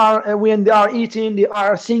when they are eating, they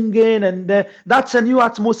are singing, and that's a new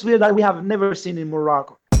atmosphere that we have never seen in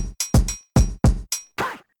Morocco.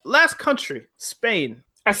 Last country, Spain.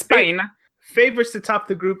 Spain. Favorites to top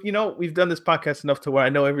the group. We've done this podcast enough to where I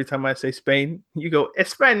know every time I say Spain, you go,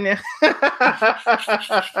 España.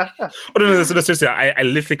 No, seriously, I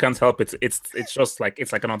literally can't help it. It's just like,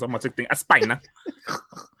 it's like an automatic thing. España.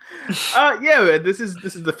 Yeah, man, this is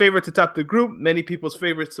the favorite to top the group. Many people's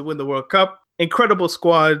favorites to win the World Cup. Incredible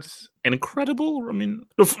squads. Incredible? I mean,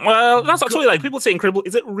 well, that's actually like people say incredible.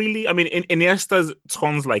 Is it really? I mean, Iniesta's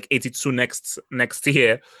turns like 82 next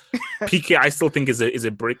year. PK, I still think is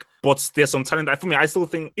a brick, but there's some talent. For me, I still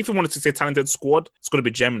think if you wanted to say talented squad, it's going to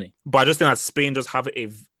be Germany. But I just think that Spain just have a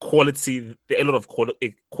lot of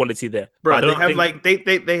quality there. Bro,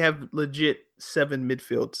 they have legit 7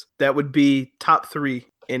 midfields that would be top 3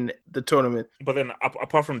 in the tournament. But then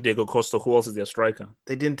apart from Diego Costa, who else is their striker?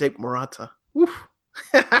 They didn't take Morata. Oof.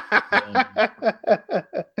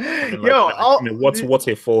 What's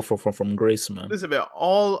a fall from grace, man? Listen, man,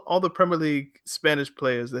 all the Premier League Spanish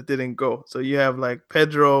players that didn't go. So you have like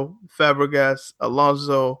Pedro, Fabregas,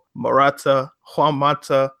 Alonso, Morata, Juan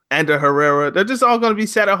Mata, Ander Herrera. They're just all going to be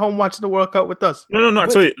sat at home watching the World Cup with us. No.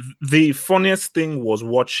 Actually, the funniest thing was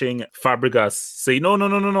watching Fabregas say,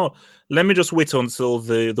 no. Let me just wait until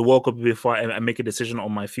the World Cup before I make a decision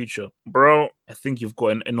on my future. Bro, I think you've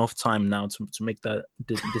got enough time now to make that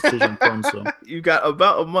decision pronto. You got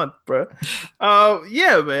about a month, bro.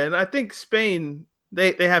 Yeah, man. I think Spain,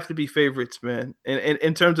 they have to be favorites, man.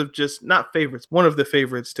 In terms of just not favorites, one of the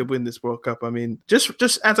favorites to win this World Cup. I mean, just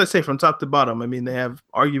as I say, from top to bottom, I mean, they have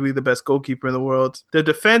arguably the best goalkeeper in the world. Their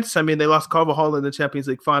defense, I mean, they lost Carvajal in the Champions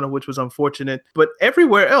League final, which was unfortunate. But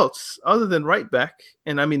everywhere else, other than right back,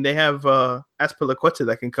 and I mean, they have Azpilicueta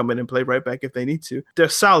that can come in and play right back if they need to. They're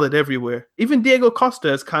solid everywhere. Even Diego Costa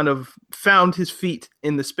has kind of found his feet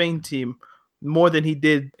in the Spain team more than he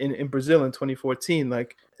did in Brazil in 2014.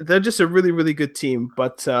 Like, they're just a really, really good team.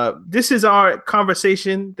 But this is our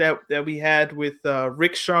conversation that we had with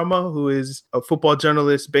Rick Sharma, who is a football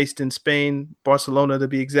journalist based in Spain, Barcelona to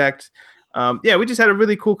be exact. We just had a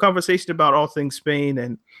really cool conversation about all things Spain.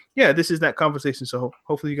 And yeah, this is that conversation. So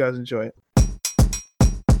hopefully you guys enjoy it.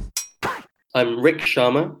 I'm Rick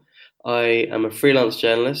Sharma. I am a freelance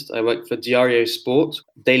journalist. I work for Diario Sport,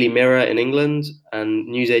 Daily Mirror in England, and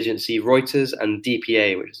news agency Reuters, and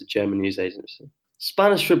DPA, which is a German news agency.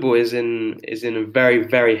 Spanish football is in a very,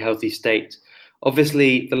 very healthy state.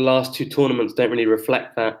 Obviously, the last 2 tournaments don't really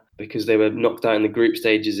reflect that because they were knocked out in the group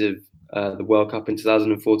stages of the World Cup in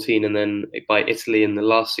 2014 and then by Italy in the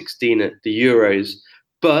last 16 at the Euros.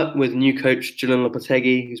 But with new coach Julian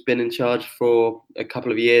Lopetegui, who's been in charge for a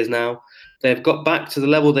couple of years now, they've got back to the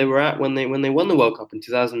level they were at when they won the World Cup in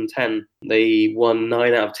 2010. They won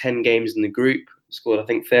 9 out of 10 games in the group, scored I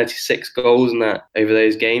think 36 goals in that over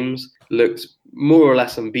those games, looked more or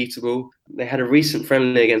less unbeatable. They had a recent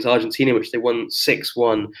friendly against Argentina, which they won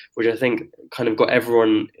 6-1, which I think kind of got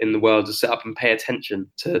everyone in the world to sit up and pay attention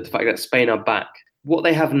to the fact that Spain are back. What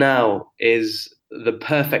they have now is the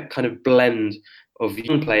perfect kind of blend of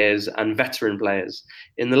young players and veteran players.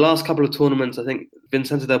 In the last couple of tournaments, I think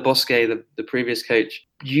Vicente Del Bosque, the previous coach,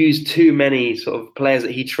 used too many sort of players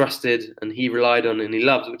that he trusted and he relied on and he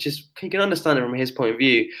loved, which is, you can understand it from his point of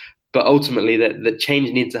view, but ultimately that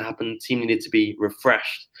change needed to happen, the team needed to be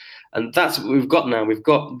refreshed. And that's what we've got now. We've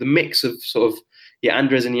got the mix of sort of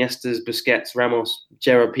Andres Iniestas, Busquets, Ramos,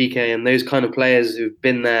 Gerard Piqué, and those kind of players who've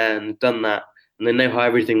been there and done that, and they know how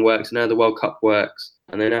everything works, and how the World Cup works,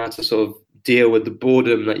 and they know how to sort of deal with the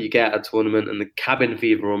boredom that you get at a tournament and the cabin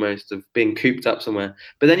fever almost of being cooped up somewhere.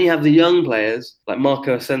 But then you have the young players like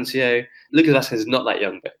Marco Asensio. Lucas Vázquez is not that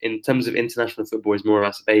young, but in terms of international football, he's more or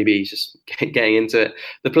less a baby. He's just getting into it.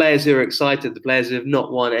 The players who are excited, the players who have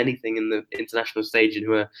not won anything in the international stage and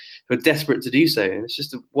who are desperate to do so. And it's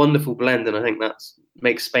just a wonderful blend, and I think that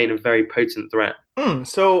makes Spain a very potent threat.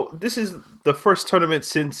 So this is the first tournament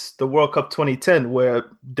since the World Cup 2010 where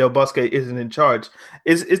Del Bosque isn't in charge.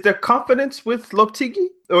 Is there confidence with Lopetegui,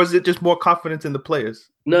 or is it just more confidence in the players?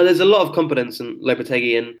 No, there's a lot of confidence in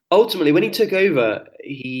Lopetegui, and ultimately when he took over,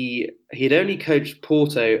 he'd only coached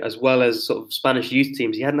Porto as well as sort of Spanish youth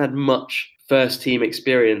teams. He hadn't had much first team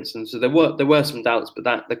experience, and so there were some doubts.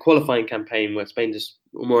 But the qualifying campaign where Spain just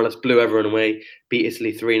more or less blew everyone away, beat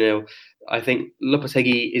Italy 3-0. I think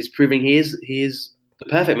Lopetegui is proving he is the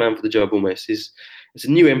perfect man for the job almost. It's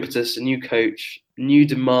a new impetus, a new coach, new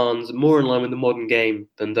demands, more in line with the modern game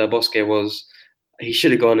than Del Bosque was. He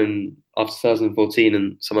should have gone in after 2014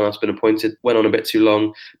 and someone else been appointed. Went on a bit too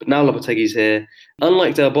long. But now Lopetegui's here.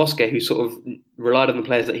 Unlike Del Bosque, who sort of relied on the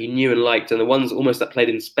players that he knew and liked, and the ones almost that played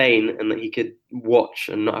in Spain and that he could watch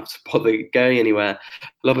and not have to bother going anywhere,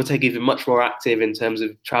 Lopetegui's been much more active in terms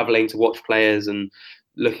of travelling to watch players and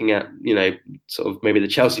looking at, sort of maybe the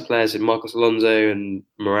Chelsea players in Marcos Alonso and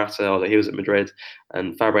Morata, or that he was at Madrid,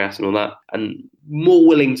 and Fabregas and all that, and more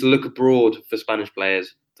willing to look abroad for Spanish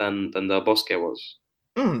players than Del Bosque was.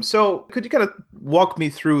 So could you kind of walk me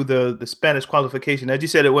through the Spanish qualification? As you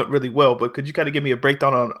said, it went really well, but could you kind of give me a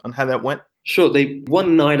breakdown on how that went? Sure. They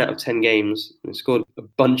won 9 out of 10 games. They scored a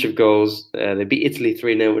bunch of goals. They beat Italy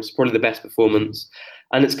 3-0, which is probably the best performance.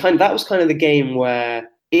 And that was kind of the game where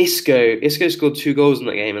Isco scored 2 goals in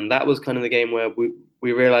that game, and that was kind of the game where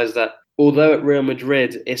we realised that although at Real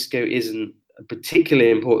Madrid Isco isn't a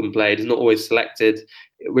particularly important player, he's not always selected,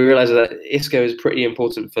 we realised that Isco is pretty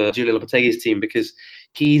important for Julian Lopetegui's team because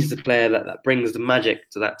he's the player that brings the magic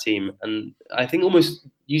to that team. And I think almost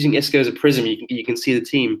using Isco as a prism, you can see the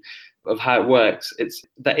team of how it works. It's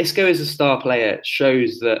that Isco is a star player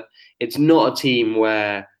shows that it's not a team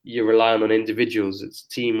where you're relying on individuals. It's a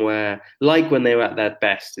team where, like when they were at their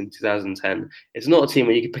best in 2010, it's not a team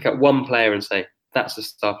where you can pick up one player and say, that's a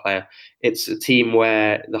star player. It's a team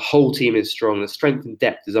where the whole team is strong. The strength and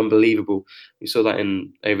depth is unbelievable. We saw that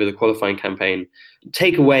over the qualifying campaign.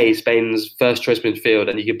 Take away Spain's first choice midfield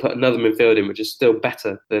and you can put another midfield in, which is still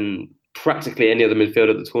better than practically any other midfield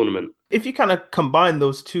at the tournament. If you kind of combine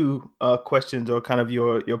those two questions, or kind of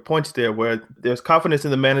your points there, where there's confidence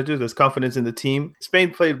in the manager, there's confidence in the team.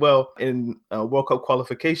 Spain played well in World Cup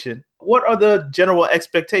qualification. What are the general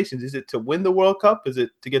expectations? Is it to win the World Cup? Is it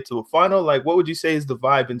to get to a final? Like, what would you say is the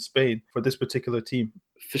vibe in Spain for this particular team?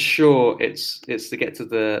 For sure, it's to get to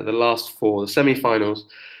the last 4, the semi-finals.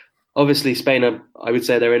 Obviously, Spain, I would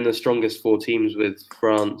say they're in the strongest 4 teams, with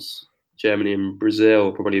France, Germany and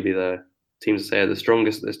Brazil probably be the teams to say are the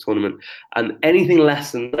strongest at this tournament. And anything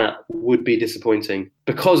less than that would be disappointing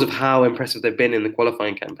because of how impressive they've been in the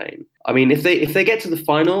qualifying campaign. I mean, if they get to the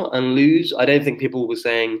final and lose, I don't think people will be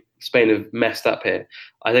saying Spain have messed up here.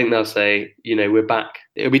 I think they'll say, we're back.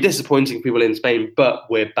 It'll be disappointing for people in Spain, but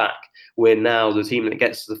we're back. We're now the team that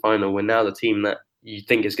gets to the final. We're now the team that you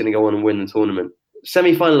think is going to go on and win the tournament.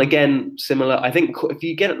 Semi-final, again, similar. I think if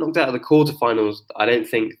you get knocked out of the quarterfinals, I don't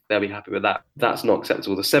think they'll be happy with that. That's not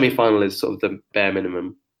acceptable. The semi-final is sort of the bare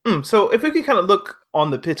minimum. So if we could kind of look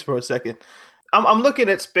on the pitch for a second, I'm looking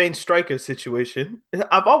at Spain's striker situation.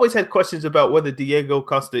 I've always had questions about whether Diego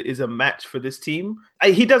Costa is a match for this team.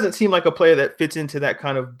 He doesn't seem like a player that fits into that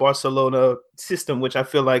kind of Barcelona system, which I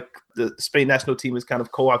feel like the Spain national team is kind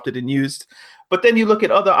of co-opted and used. But then you look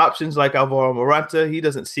at other options like Alvaro Morata. He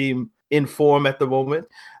doesn't seem in form at the moment.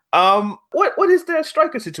 What is their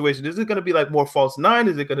striker situation? Is it going to be like more false 9?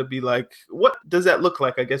 Is it going to be like, what does that look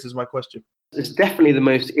like, I guess is my question. It's definitely the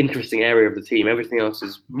most interesting area of the team. Everything else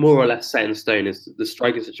is more or less set in stone. The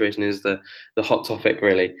striker situation is the hot topic,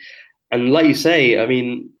 really. And like you say, I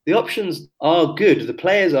mean, the options are good. The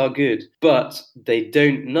players are good, but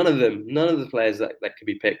none of the players that could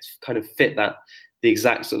be picked kind of fit the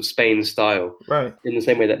exact sort of Spain style, right? In the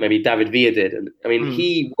same way that maybe David Villa did. And I mean,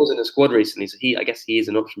 he was in a squad recently, so I guess he is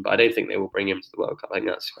an option, but I don't think they will bring him to the World Cup. I think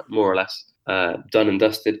that's more or less done and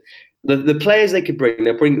dusted. The players they could bring,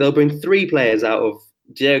 they'll bring 3 players out of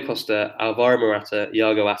Diego Costa, Alvaro Morata,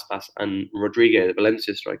 Iago Aspas, and Rodrigo, the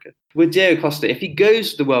Valencia striker. With Diego Costa, if he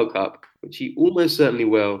goes to the World Cup, which he almost certainly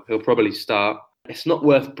will, he'll probably start. it's not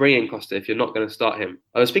worth bringing Costa if you're not going to start him.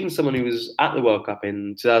 I was speaking to someone who was at the World Cup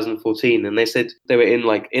in 2014, and they said they were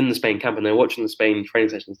in the Spain camp and they were watching the Spain training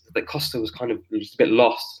sessions. That Costa was kind of just a bit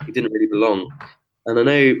lost. He didn't really belong. And I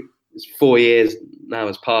know it's 4 years now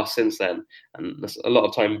has passed since then, and that's a lot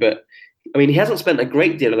of time. But I mean, he hasn't spent a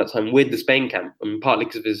great deal of that time with the Spain camp, partly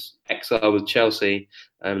because of his exile with Chelsea,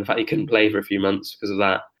 and the fact he couldn't play for a few months because of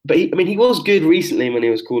that. But he was good recently when he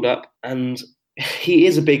was called up, and he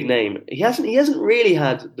is a big name. He hasn't really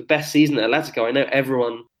had the best season at Atletico. I know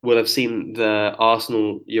everyone will have seen the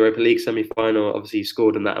Arsenal Europa League semi-final. Obviously, he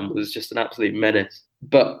scored in that and was just an absolute menace.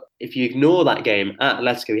 But if you ignore that game at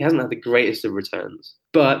Atletico, he hasn't had the greatest of returns.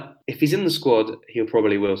 But if he's in the squad, he'll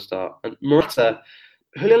probably will start. And Morata,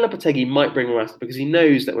 Julian Lopetegui might bring Morata because he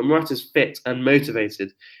knows that when Morata's fit and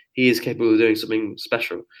motivated, he is capable of doing something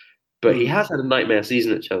special. But he has had a nightmare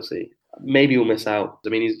season at Chelsea. Maybe he'll miss out. I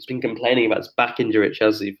mean, he's been complaining about his back injury at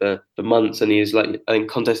Chelsea for months, and he was like, I think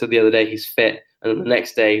Conte said the other day he's fit, and then the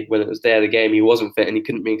next day, when it was day of the game, he wasn't fit and he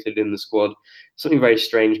couldn't be included in the squad. Something very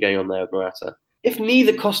strange going on there with Morata. If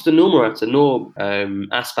neither Costa nor Morata nor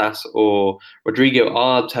Aspas or Rodrigo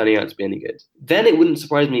are turning out to be any good, then it wouldn't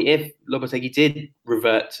surprise me if Lopetegui did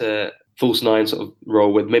revert to false nine sort of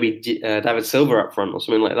role with maybe David Silva up front or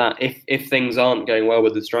something like that, if things aren't going well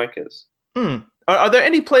with the strikers. Are there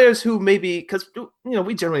any players who maybe, because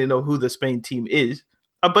we generally know who the Spain team is,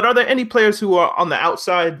 but are there any players who are on the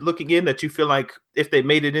outside looking in that you feel like if they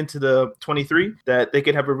made it into the 23 that they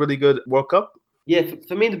could have a really good World Cup? Yeah,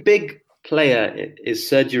 for me the big player is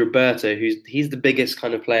Sergio Roberto. He's the biggest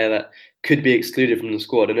kind of player that could be excluded from the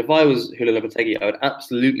squad. And if I was Julian Lopetegui, I would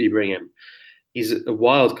absolutely bring him. He's a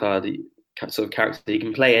wild card sort of character. He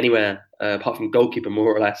can play anywhere apart from goalkeeper,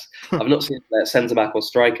 more or less. I've not seen him play at centre-back or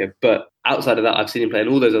striker, but outside of that, I've seen him play in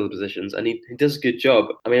all those other positions, and he does a good job.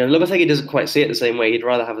 I mean, Lopetegui doesn't quite see it the same way. He'd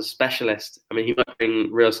rather have a specialist. I mean, he might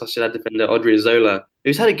bring Real Sociedad defender Odriozola,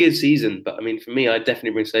 who's had a good season, but I mean, for me, I'd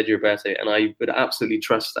definitely bring Sergio Roberto, and I would absolutely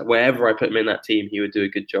trust that wherever I put him in that team, he would do a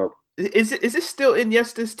good job. Is this still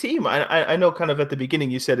Iniesta's team? I know kind of at the beginning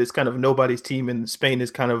you said it's kind of nobody's team, and Spain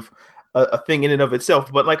is kind of a thing in and of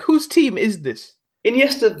itself, but like, whose team is this?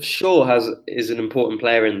 Iniesta sure is an important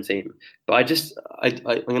player in the team, but I'm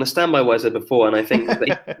going to stand by what I said before, and I think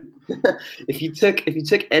that if you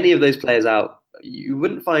took any of those players out, you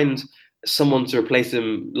wouldn't find someone to replace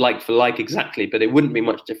them like for like exactly, but it wouldn't be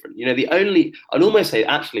much different. I'd almost say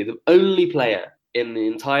actually the only player in the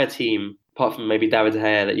entire team, apart from maybe David De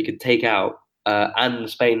Gea, that you could take out and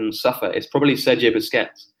Spain suffer is probably Sergio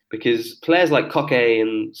Busquets, because players like Koke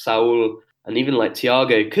and Saul and even like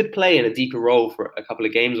Thiago could play in a deeper role for a couple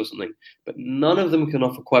of games or something, but none of them can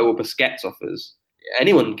offer quite what Busquets offers.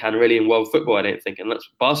 Anyone can really in world football, I don't think, and that's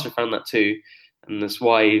Barca found that too, and that's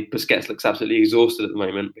why Busquets looks absolutely exhausted at the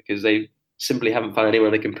moment, because they simply haven't found anyone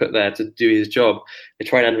they can put there to do his job. They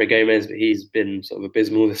tried Andre Gomez, but he's been sort of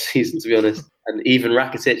abysmal this season, to be honest. And even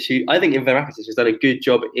Rakitic, I think Ivan Rakitic has done a good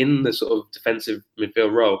job in the sort of defensive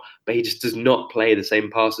midfield role, but he just does not play the same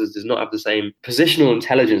passes, does not have the same positional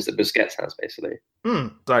intelligence that Busquets has, basically. All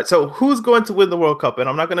right, so who's going to win the World Cup? And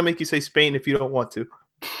I'm not going to make you say Spain if you don't want to.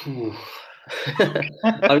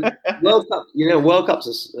 World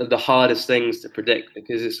Cups are the hardest things to predict,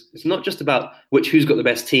 because it's not just about who's got the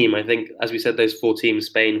best team. I think, as we said, those four teams,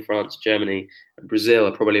 Spain, France, Germany, and Brazil,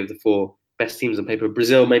 are probably the four best teams on paper.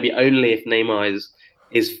 Brazil maybe only if Neymar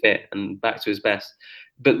is fit and back to his best.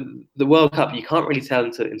 But the World Cup, you can't really tell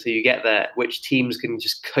until you get there which teams can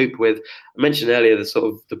just cope with. I mentioned earlier the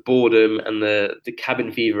sort of the boredom and the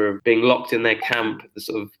cabin fever of being locked in their camp, the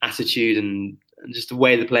sort of attitude and just the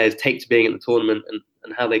way the players take to being at the tournament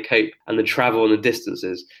and how they cope, and the travel and the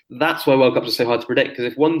distances. That's why World Cups are so hard to predict,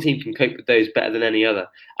 because if one team can cope with those better than any other,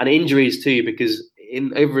 and injuries too, because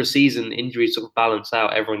over a season, injuries sort of balance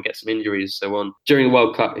out. Everyone gets some injuries, so on. During the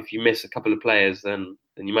World Cup, if you miss a couple of players, then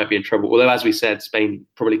you might be in trouble. Although, as we said, Spain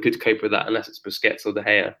probably could cope with that, unless it's Busquets or De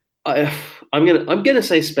Gea. I'm gonna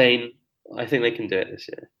say Spain. I think they can do it this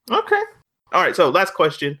year. Okay. All right. So last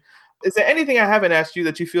question. Is there anything I haven't asked you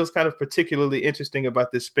that you feel is kind of particularly interesting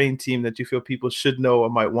about this Spain team that you feel people should know or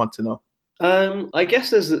might want to know? I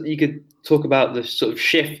guess you could talk about the sort of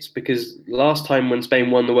shifts, because last time when Spain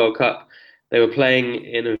won the World Cup, they were playing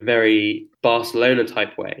in a very Barcelona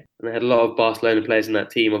type way, and they had a lot of Barcelona players in that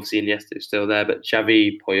team. Obviously, Iniesta is still there, but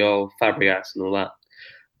Xavi, Puyol, Fabregas, and all that.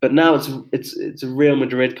 But now it's a Real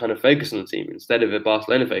Madrid kind of focus on the team instead of a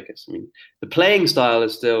Barcelona focus. I mean, the playing style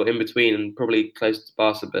is still in between and probably close to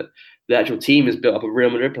Barca, but the actual team is built up of Real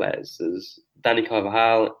Madrid players. There's Dani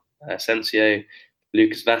Carvajal, Asensio,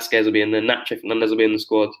 Lucas Vazquez will be in there, Nacho Fernandez will be in the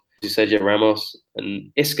squad, Sergio Ramos,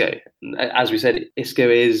 and Isco. And as we said, Isco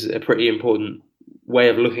is a pretty important way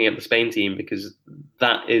of looking at the Spain team, because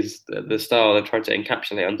that is the style they're trying to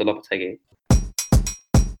encapsulate under Lopetegui.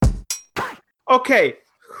 Okay,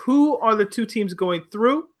 who are the two teams going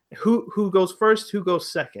through? Who goes first? Who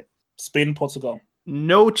goes second? Spain, Portugal.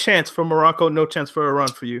 No chance for Morocco. No chance for Iran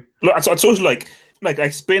for you. Look, I told you, like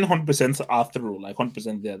Spain 100% are through, like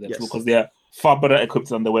 100% they're Yes. through, because they're far better equipped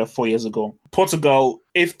than they were 4 years ago. Portugal,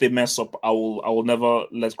 if they mess up, I will never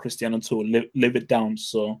let Cristiano to live it down.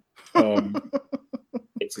 So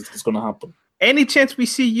it's gonna happen. Any chance we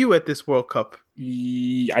see you at this World Cup?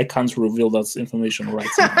 I can't reveal that information right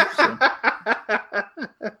now. So.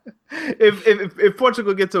 If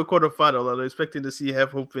Portugal get to a quarterfinal, I'm expecting to see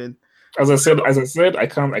Hef Hoping. As I said, I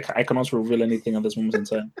cannot reveal anything at this moment in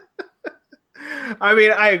time. I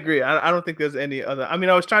mean, I agree. I don't think there's any other. I mean,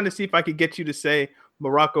 I was trying to see if I could get you to say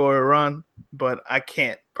Morocco or Iran, but I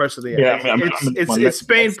can't personally. Yeah, it's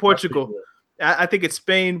Spain, Portugal. I think it's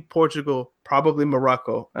Spain, Portugal, probably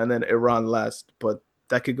Morocco, and then Iran last. But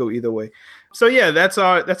that could go either way. So yeah, that's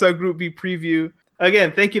our Group B preview.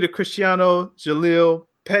 Again, thank you to Cristiano, Jalil,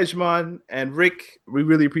 Pejman, and Rick. We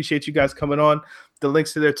really appreciate you guys coming on. The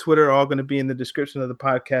links to their Twitter are all going to be in the description of the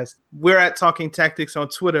podcast. We're at Talking Tactics on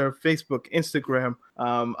Twitter, Facebook, Instagram.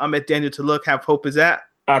 I'm at Daniel to Look. Half Hope is at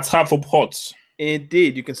Half Hope Hot.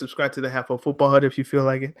 Indeed. You can subscribe to the Half Hope Football Hut if you feel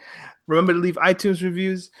like it. Remember to leave iTunes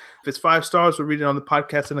reviews. If it's 5 stars, we'll read it on the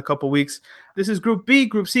podcast in a couple weeks. This is Group B.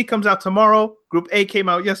 Group C comes out tomorrow. Group A came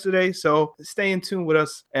out yesterday. So stay in tune with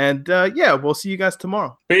us. And yeah, we'll see you guys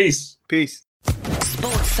tomorrow. Peace. Peace.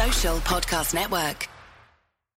 Sports Social Podcast Network.